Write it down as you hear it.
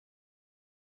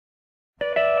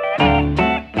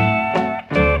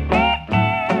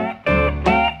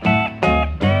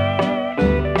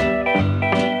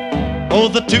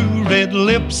the two red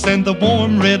lips and the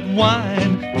warm red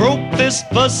wine broke this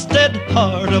busted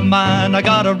heart of mine. I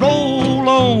gotta roll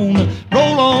on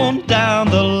down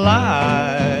the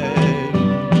line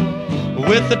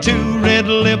with the two red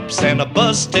lips and a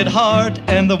busted heart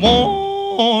and the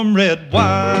warm red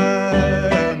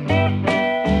wine.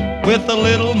 With a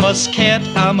little muscat,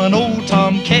 I'm an old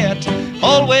tomcat,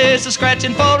 always a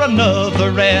scratching for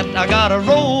another rat. I gotta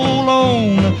roll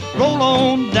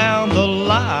on down the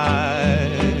line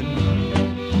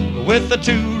with the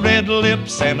two red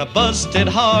lips and a busted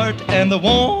heart and the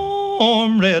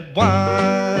warm red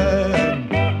wine.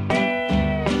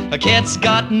 A cat's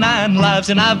got 9 lives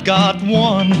and I've got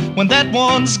 1. When that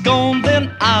one's gone,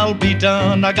 then I'll be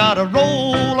done. I gotta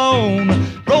roll on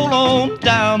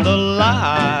down the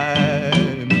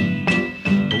line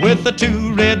with the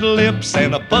two red lips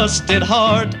and a busted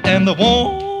heart and the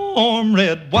warm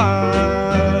red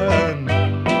wine.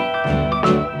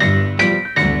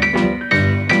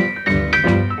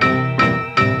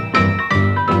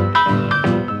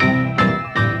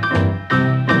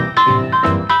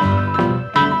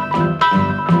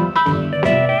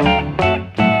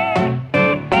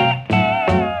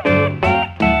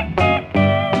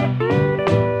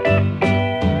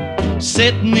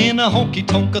 Sitting in a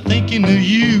honky-tonk thinking of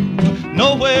you,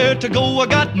 nowhere to go, I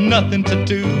got nothing to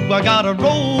do. I gotta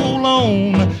roll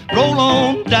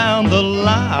on down the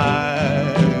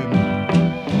line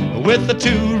with the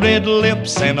two red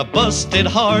lips and a busted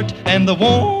heart and the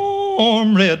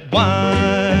warm red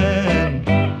wine.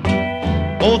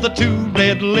 Oh, the two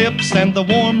red lips and the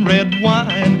warm red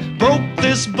wine broke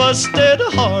this busted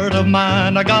heart of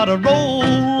mine. I gotta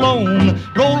roll on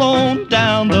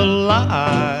down the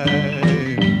line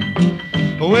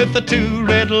with the two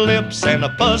red lips and a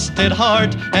busted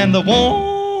heart and the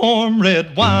warm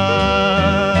red wine.